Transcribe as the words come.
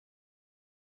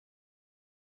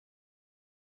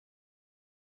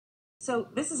So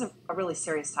this is a really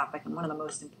serious topic and one of the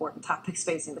most important topics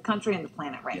facing the country and the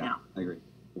planet right now. I agree.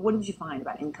 What did you find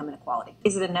about income inequality?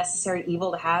 Is it a necessary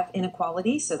evil to have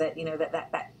inequality so that, you know,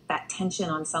 that tension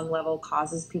on some level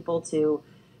causes people to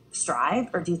strive?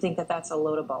 Or do you think that that's a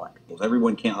loaded bullock?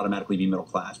 Everyone can't automatically be middle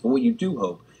class, but what you do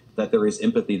hope that there is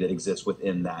empathy that exists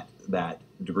within that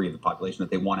degree of the population, that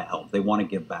they want to help, they want to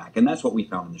give back, and that's what we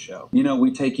found in the show. You know,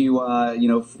 we take you,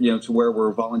 to where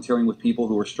we're volunteering with people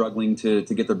who are struggling to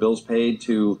get their bills paid,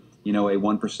 to a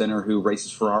 1%er who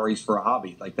races Ferraris for a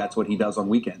hobby. Like, that's what he does on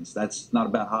weekends. That's not a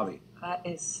bad hobby. That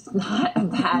is not a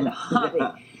bad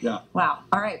hobby. Yeah. Wow.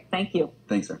 All right. Thank you.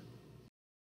 Thanks, sir.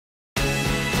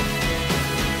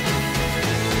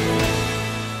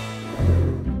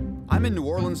 I'm in New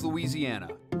Orleans, Louisiana.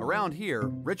 Around here,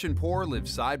 rich and poor live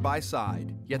side by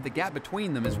side, yet the gap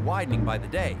between them is widening by the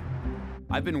day.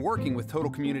 I've been working with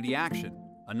Total Community Action,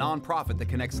 a nonprofit that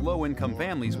connects low-income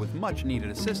families with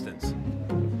much-needed assistance.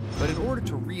 But in order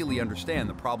to really understand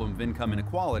the problem of income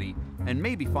inequality and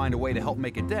maybe find a way to help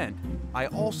make a dent, I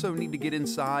also need to get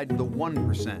inside the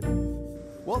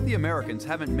 1%. Wealthy Americans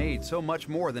haven't made so much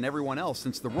more than everyone else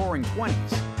since the Roaring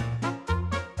 '20s.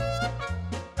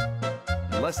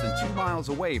 Less than 2 miles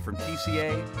away from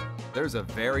TCA, there's a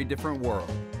very different world,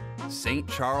 St.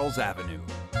 Charles Avenue.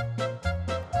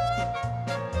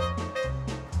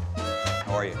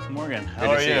 How are you? Morgan, how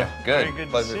are you? Good. Very good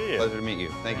Pleasure, to see you. pleasure to meet you.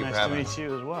 Thank you for having us. Nice to meet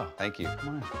you as well. Thank you. Come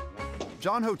on.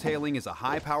 John Houghtaling is a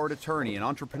high-powered attorney and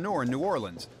entrepreneur in New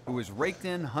Orleans who has raked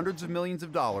in hundreds of millions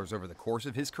of dollars over the course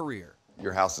of his career.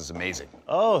 Your house is amazing.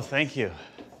 Oh, thank you.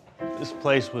 This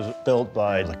place was built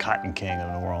by the Cotton King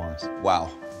of New Orleans. Wow.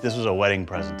 This was a wedding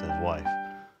present to his wife.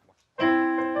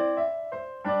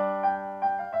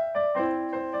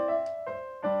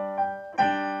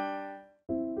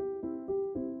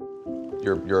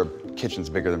 Your kitchen's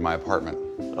bigger than my apartment.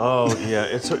 Oh, yeah,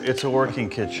 it's a working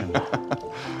kitchen.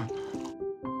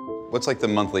 What's like the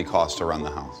monthly cost to run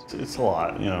the house? It's a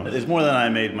lot, you know. It's more than I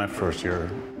made my first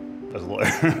year as a lawyer.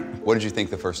 What did you think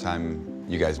the first time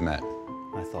you guys met?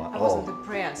 I thought, I wasn't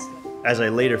impressed. As I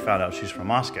later found out, she's from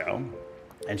Moscow,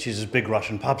 and she's this big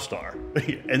Russian pop star.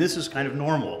 And this is kind of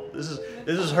normal. This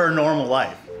is her normal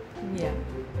life. Yeah.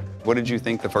 What did you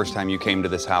think the first time you came to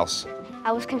this house?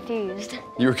 I was confused.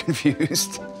 You were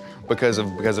confused because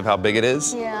of how big it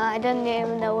is? Yeah, I didn't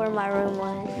even know where my room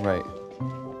was. Right.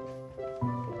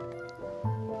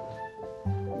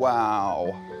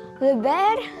 Wow. The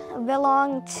bed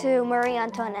belonged to Marie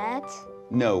Antoinette.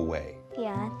 No way.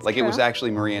 Yeah, it's Like true. it was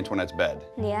actually Marie Antoinette's bed.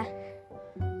 Yeah.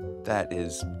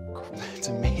 That's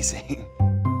amazing.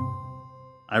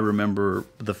 I remember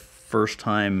the first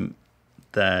time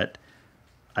that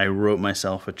I wrote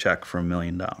myself a check for $1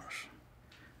 million.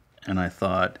 And I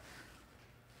thought,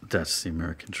 that's the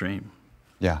American dream.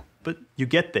 Yeah. But you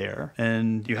get there,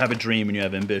 and you have a dream, and you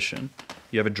have ambition.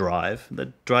 You have a drive.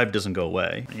 The drive doesn't go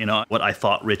away. You know, what I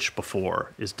thought rich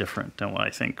before is different than what I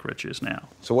think rich is now.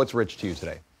 So what's rich to you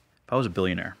today? If I was a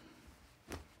billionaire,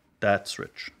 that's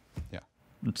rich. Yeah.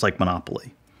 It's like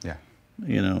Monopoly. Yeah.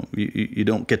 You know, you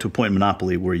don't get to a point in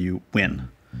Monopoly where you win.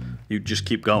 You just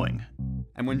keep going.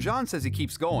 And when John says he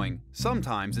keeps going,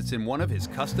 sometimes it's in one of his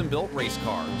custom-built race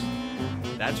cars.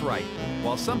 That's right.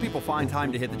 While some people find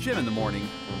time to hit the gym in the morning,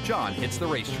 John hits the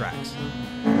racetracks.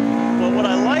 Well, what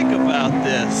I like about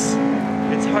this,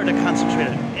 it's hard to concentrate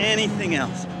on anything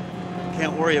else.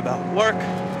 Can't worry about work,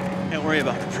 can't worry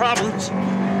about the problems.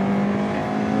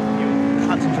 You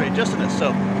concentrate just on this.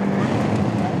 So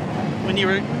when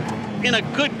you're in a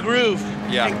good groove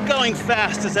and going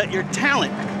fast, is that your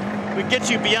talent would get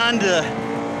you beyond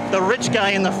the rich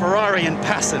guy in the Ferrari and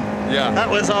passing. Yeah. That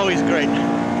was always great.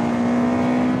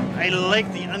 I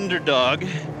like the underdog.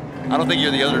 I don't think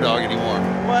you're the underdog anymore.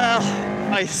 Well,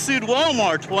 I sued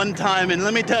Walmart one time, and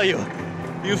let me tell you,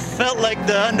 you felt like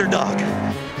the underdog.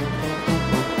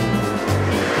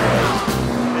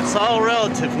 It's all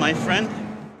relative, my friend.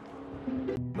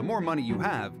 The more money you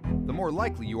have, the more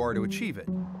likely you are to achieve it.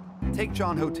 Take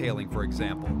John Houghtaling, for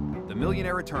example. The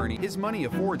millionaire attorney, his money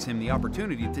affords him the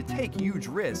opportunity to take huge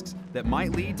risks that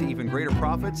might lead to even greater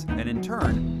profits and, in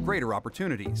turn, greater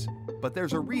opportunities. But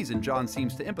there's a reason John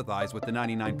seems to empathize with the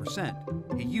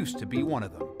 99%. He used to be one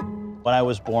of them. When I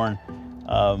was born,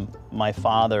 my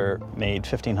father made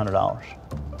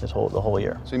 $1,500 the whole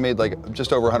year. So you made like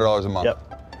just over $100 a month.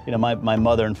 Yep. You know, my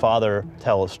mother and father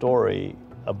tell a story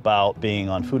about being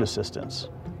on food assistance.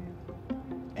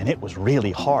 And it was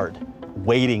really hard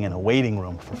waiting in a waiting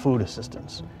room for food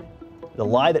assistance. The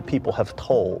lie that people have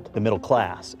told the middle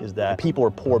class is that people are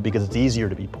poor because it's easier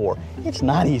to be poor. It's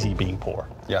not easy being poor.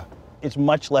 Yeah. It's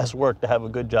much less work to have a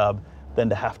good job than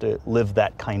to have to live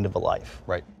that kind of a life.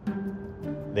 Right.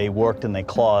 They worked and they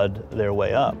clawed their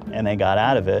way up, and they got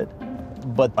out of it.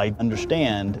 But I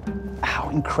understand how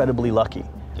incredibly lucky,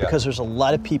 because there's a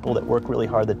lot of people that work really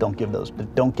hard that don't get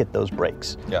those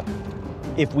breaks. Yeah.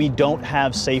 If we don't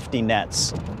have safety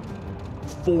nets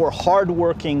for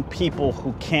hardworking people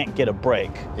who can't get a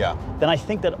break, then I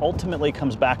think that ultimately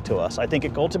comes back to us. I think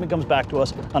it ultimately comes back to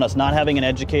us on us not having an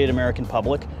educated American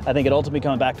public. I think it ultimately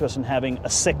comes back to us in having a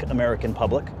sick American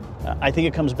public. I think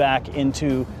it comes back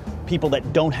into people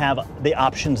that don't have the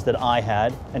options that I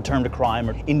had and turn to crime,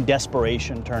 or in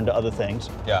desperation turn to other things.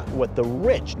 Yeah. What the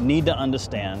rich need to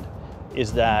understand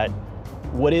is that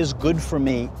what is good for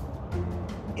me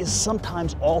is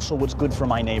sometimes also what's good for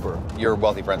my neighbor. Your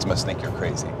wealthy friends must think you're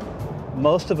crazy.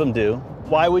 Most of them do.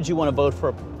 Why would you want to vote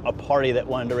for a party that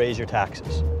wanted to raise your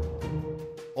taxes?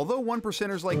 Although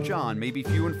one-percenters like John may be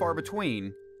few and far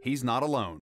between, he's not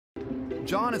alone.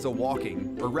 John is a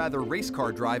walking, or rather race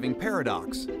car driving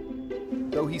paradox.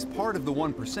 Though he's part of the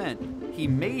 1%, he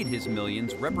made his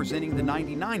millions representing the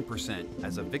 99%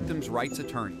 as a victims' rights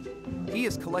attorney. He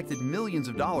has collected millions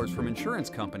of dollars from insurance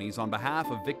companies on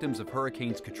behalf of victims of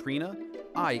Hurricanes Katrina,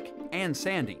 Ike, and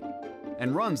Sandy,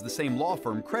 and runs the same law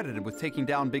firm credited with taking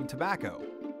down Big Tobacco.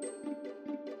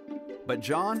 But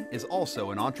John is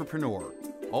also an entrepreneur,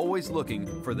 always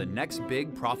looking for the next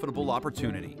big profitable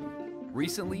opportunity.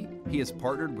 Recently, he has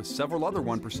partnered with several other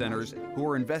one-percenters who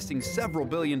are investing several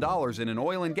 $billion in an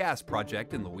oil and gas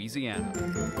project in Louisiana.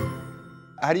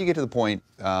 How do you get to the point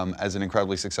as an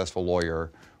incredibly successful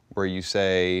lawyer where you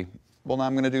say, well, now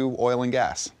I'm going to do oil and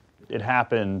gas? It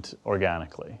happened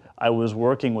organically. I was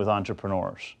working with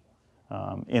entrepreneurs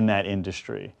in that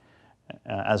industry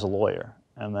as a lawyer.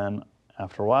 And then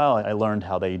after a while, I learned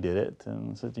how they did it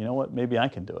and said, you know what, maybe I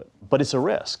can do it. But it's a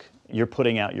risk. You're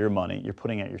putting out your money, you're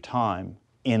putting out your time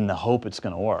in the hope it's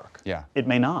going to work. Yeah. It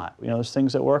may not. You know, there's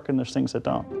things that work and there's things that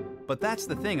don't. But that's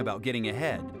the thing about getting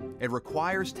ahead. It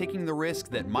requires taking the risk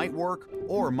that might work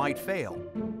or might fail.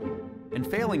 And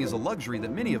failing is a luxury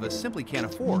that many of us simply can't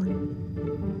afford.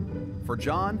 For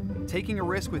John, taking a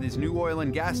risk with his new oil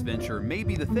and gas venture may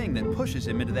be the thing that pushes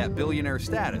him into that billionaire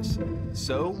status.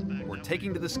 So, we're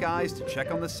taking to the skies to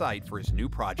check on the site for his new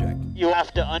project. You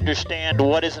have to understand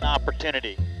what is an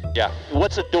opportunity. Yeah.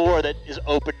 What's a door that is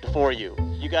opened for you?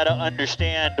 You got to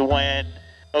understand when,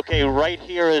 okay, right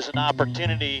here is an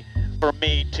opportunity for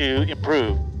me to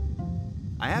improve.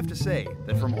 I have to say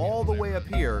that from all the way up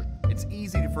here, it's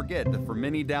easy to forget that for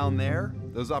many down there,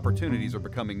 those opportunities are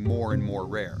becoming more and more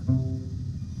rare.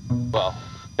 Well,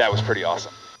 that was pretty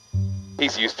awesome.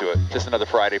 He's used to it. Just another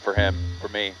Friday for him. For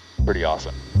me, pretty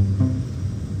awesome.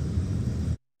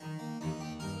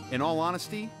 In all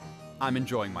honesty, I'm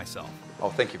enjoying myself. Oh,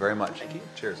 thank you very much. Thank you.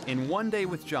 Cheers. In one day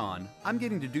with John, I'm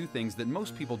getting to do things that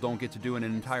most people don't get to do in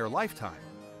an entire lifetime.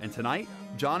 And tonight,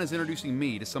 John is introducing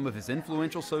me to some of his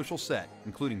influential social set,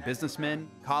 including businessmen,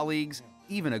 colleagues,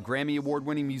 even a Grammy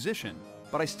Award-winning musician.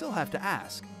 But I still have to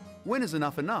ask, when is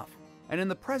enough enough? And in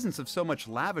the presence of so much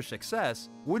lavish excess,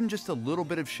 wouldn't just a little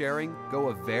bit of sharing go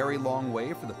a very long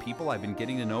way for the people I've been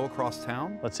getting to know across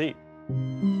town? Let's eat.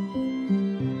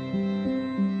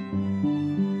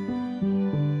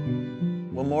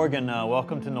 Well, Morgan,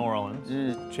 welcome to New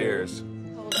Orleans. Cheers.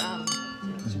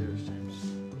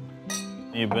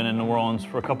 You've been in New Orleans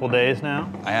for a couple days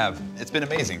now? I have. It's been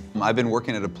amazing. I've been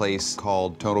working at a place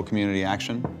called Total Community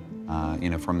Action. You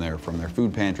know, from their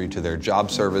food pantry to their job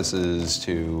services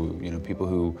to, you know, people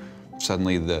who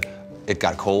suddenly it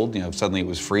got cold. You know, suddenly it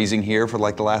was freezing here for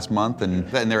like the last month, and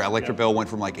their electric bill went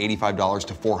from like $85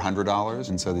 to $400,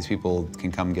 and so these people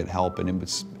can come get help, and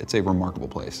it's a remarkable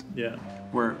place. Yeah.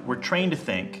 We're trained to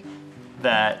think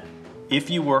that if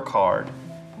you work hard,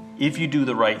 if you do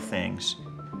the right things,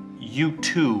 you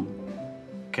too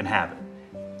can have it.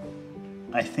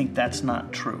 I think that's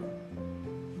not true.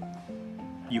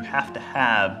 You have to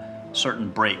have certain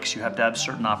breaks, you have to have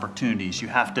certain opportunities, you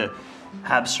have to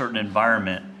have certain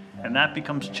environment, and that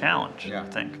becomes a challenge, I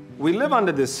think. We live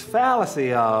under this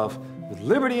fallacy of with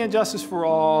liberty and justice for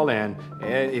all, and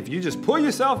if you just pull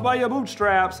yourself by your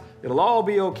bootstraps, it'll all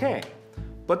be okay.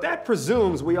 But that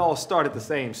presumes we all start at the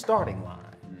same starting line.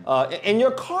 In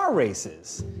your car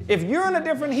races, if you're in a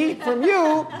different heat from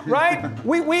you, right,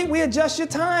 we adjust your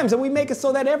times and we make it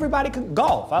so that everybody can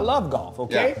golf. I love golf,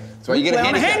 okay? Yeah. So you get play a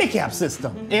on a handicap. handicap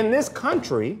system. In this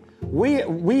country,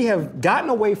 we have gotten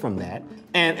away from that,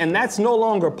 and that's no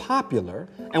longer popular,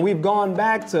 and we've gone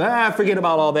back to, forget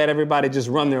about all that, everybody just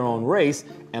run their own race,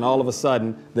 and all of a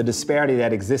sudden, the disparity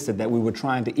that existed that we were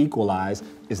trying to equalize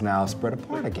is now spread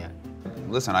apart again.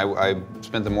 Listen, I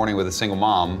spent the morning with a single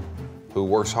mom, who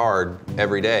works hard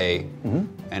every day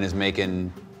and is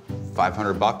making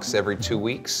 $500 every 2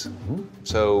 weeks.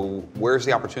 So where's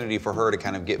the opportunity for her to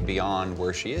kind of get beyond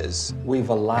where she is? We've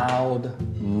allowed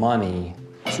money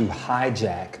to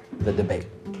hijack the debate.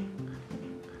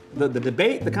 The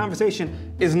debate, the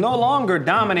conversation, is no longer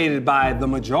dominated by the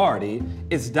majority.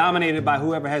 It's dominated by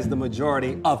whoever has the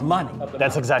majority of money.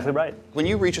 That's exactly right. When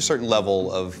you reach a certain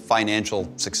level of financial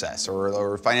success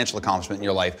or financial accomplishment in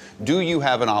your life, do you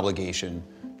have an obligation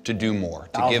to do more,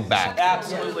 to give back?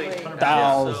 Absolutely.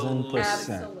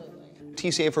 1000%.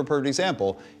 TCA, for a perfect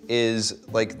example, is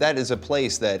like, that is a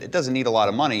place that it doesn't need a lot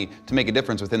of money to make a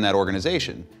difference within that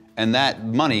organization. And that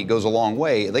money goes a long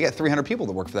way. They got 300 people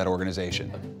that work for that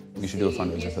organization. We should do a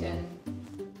fundraiser for them.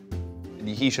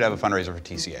 He should have a fundraiser for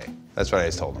TCA. That's what I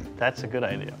just told him. That's a good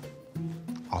idea.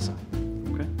 Awesome.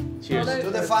 Okay. Cheers. To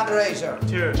the fundraiser.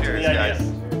 Cheers. Cheers, Yeah, guys.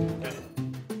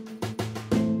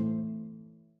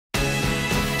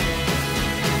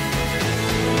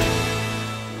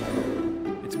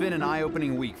 It's been an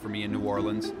eye-opening week for me in New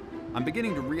Orleans. I'm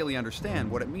beginning to really understand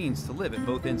what it means to live at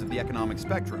both ends of the economic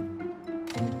spectrum.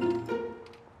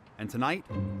 And tonight,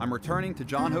 I'm returning to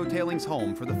John Houghtaling's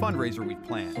home for the fundraiser we've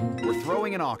planned. We're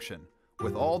throwing an auction,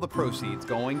 with all the proceeds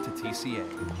going to TCA.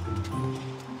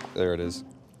 There it is.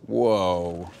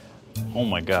 Whoa. Oh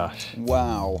my gosh.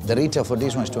 Wow. The retail for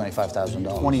this one is $25,000.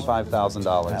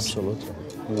 $25,000. Absolutely.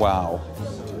 Wow.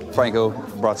 Franco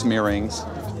brought some earrings.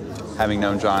 Having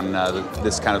known John,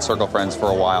 this kind of circle of friends for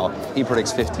a while, he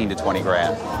predicts 15 to 20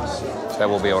 grand that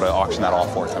we'll be able to auction that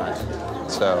off for tonight.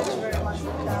 So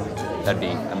that'd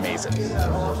be amazing.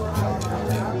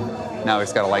 Now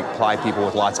he's got to like ply people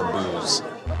with lots of booze.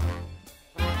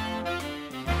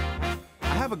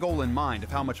 I have a goal in mind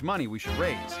of how much money we should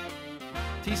raise.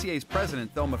 TCA's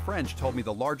president, Thelma French, told me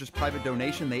the largest private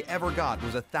donation they ever got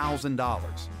was $1,000.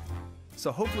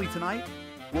 So hopefully tonight,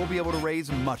 we'll be able to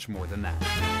raise much more than that.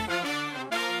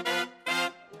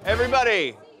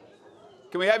 Everybody,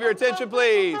 can we have your attention,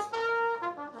 please?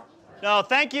 No,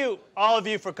 thank you, all of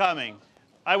you, for coming.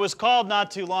 I was called not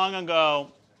too long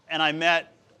ago, and I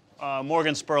met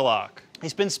Morgan Spurlock.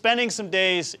 He's been spending some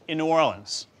days in New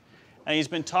Orleans, and he's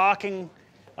been talking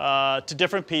to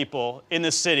different people in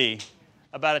the city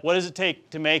about what does it take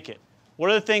to make it?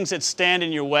 What are the things that stand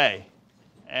in your way?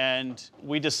 And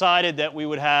we decided that we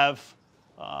would have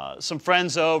some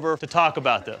friends over to talk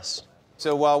about this.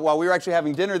 So while we were actually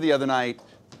having dinner the other night,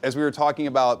 as we were talking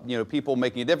about people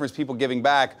making a difference, people giving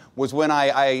back, was when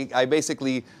I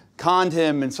basically conned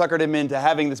him and suckered him into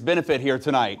having this benefit here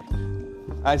tonight.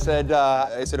 I said,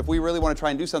 if we really want to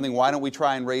try and do something, why don't we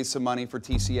try and raise some money for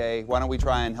TCA? Why don't we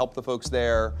try and help the folks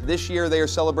there? This year, they are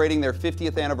celebrating their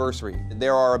 50th anniversary.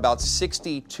 There are about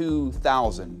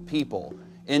 62,000 people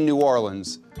in New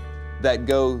Orleans that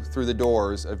go through the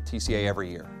doors of TCA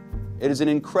every year. It is an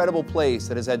incredible place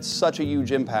that has had such a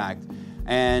huge impact,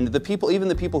 and the people, even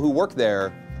the people who work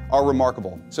there, are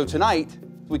remarkable. So tonight,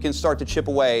 we can start to chip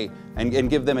away and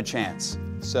give them a chance.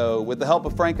 So with the help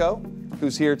of Franco,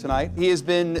 who's here tonight, he has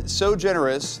been so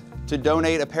generous to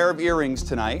donate a pair of earrings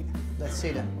tonight. Let's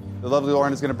see them. The lovely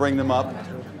Lauren is going to bring them up.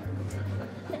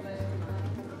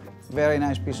 Very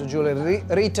nice piece of jewelry.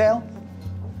 Retail,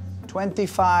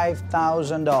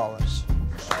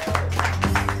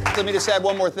 $25,000. Let me just add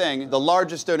one more thing. The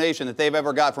largest donation that they've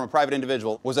ever got from a private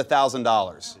individual was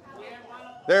 $1,000.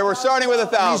 There, we're starting with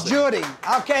 1,000. Miss Judy.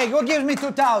 Okay, who gives me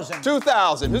 2,000?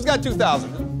 2,000. Who's got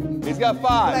 2,000? He's got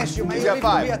 5. Bless you, He's maybe got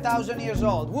 5. be 1,000 years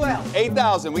old. Who else?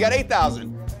 8,000. We got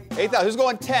 8,000. 8,000. Who's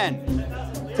going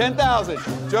 10? 10,000.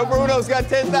 Joe Bruno's got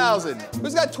 10,000.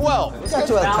 Who's got 12? Who's got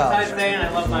 12,000? Valentine's Day and I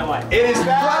love my wife. It is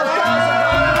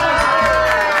Valentine's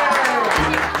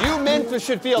Day! You Memphis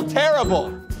should feel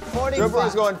terrible. 45. Joe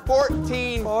Bruno's going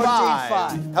 14,500.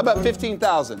 14,500. How about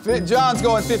 15,000? John's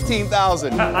going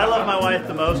 15,000. I love my wife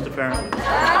the most, apparently.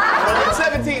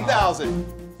 17,000.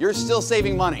 You're still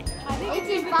saving money.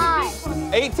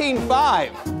 18,500.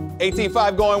 18,500.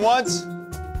 18,500 going once.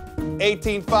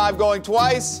 18,500 going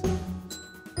twice.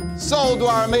 Sold to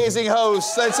our amazing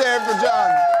hosts. Let's hear it for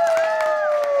John.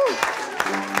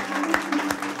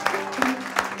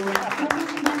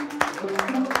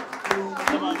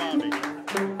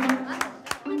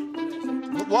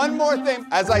 One more thing.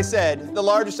 As I said, the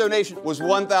largest donation was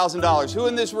 $1,000. Who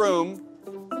in this room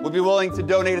would be willing to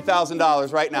donate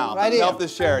 $1,000 right now Right to here. help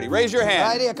this charity? Raise your hand.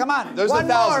 Right here, come on. There's One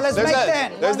the 1,000. more, let's There's make a-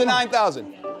 10. There's One the more.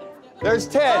 9,000. There's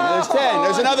 10. There's 10.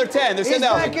 There's another 10. There's He's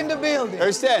 10,000. back in the building.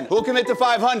 There's 10. Who'll commit to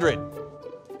 500?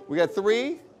 We got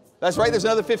 3. That's right. There's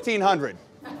another 1,500.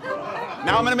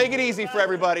 Now I'm going to make it easy for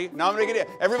everybody. Now I'm going to make it.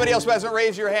 Everybody else who hasn't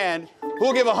raised your hand,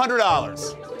 Who'll give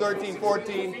 $100? 13,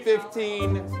 14,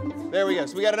 15. There we go.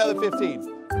 So we got another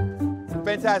 15.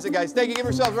 Fantastic, guys. Thank you. Give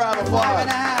yourselves a round of applause.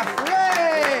 5.5.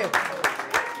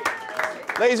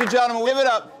 Yay! Ladies and gentlemen, give it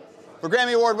up for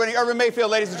Grammy Award-winning Urban Mayfield,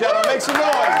 ladies and gentlemen. Make some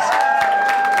noise.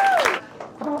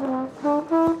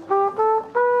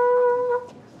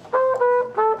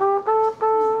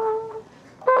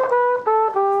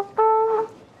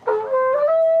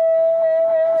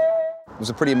 It was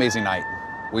a pretty amazing night.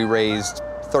 We raised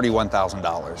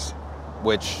 $31,000,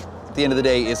 which at the end of the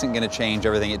day isn't going to change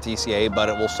everything at TCA, but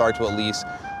it will start to at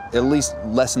least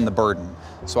lessen the burden.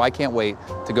 So I can't wait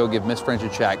to go give Miss French a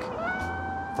check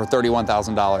for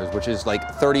 $31,000, which is like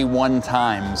 31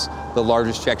 times the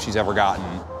largest check she's ever gotten.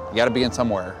 You got to begin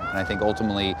somewhere. And I think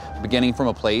ultimately beginning from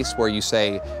a place where you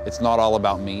say, it's not all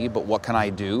about me, but what can I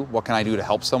do? What can I do to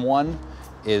help someone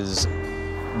is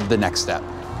the next step.